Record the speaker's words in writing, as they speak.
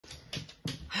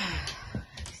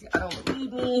I don't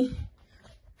believe me.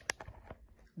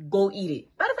 Go eat it.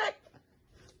 Matter of fact,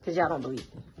 because y'all don't believe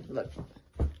me. Look.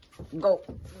 Go.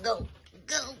 Go.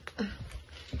 Go.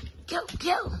 Go.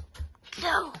 Go.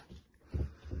 Go.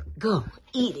 Go.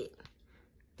 Eat it.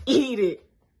 Eat it.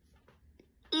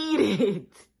 Eat it.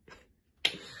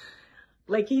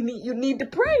 Like you need to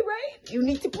pray, right? You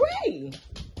need to pray.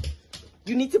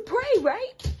 You need to pray,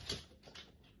 right?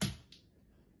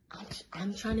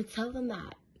 I'm trying to tell them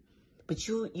that. But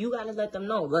you gotta let them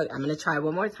know. Look, I'm gonna try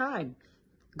one more time.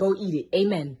 Go eat it.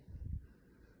 Amen.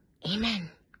 Amen.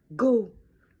 Go.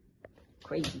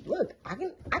 Crazy. Look, I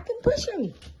can push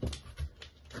him.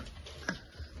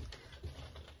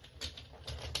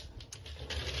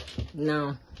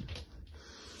 No.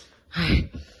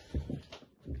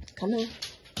 Come on.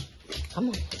 Come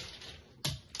on.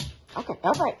 Okay.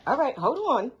 All right. Hold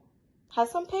on. Have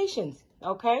some patience.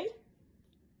 Okay?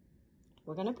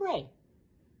 We're going to pray.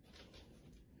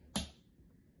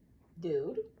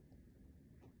 Dude.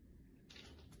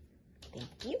 Thank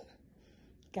you.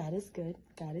 God is good.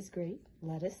 God is great.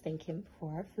 Let us thank him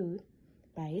for our food.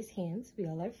 By his hands, we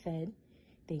all are fed.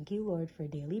 Thank you, Lord, for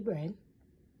daily bread.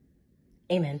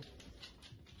 Amen.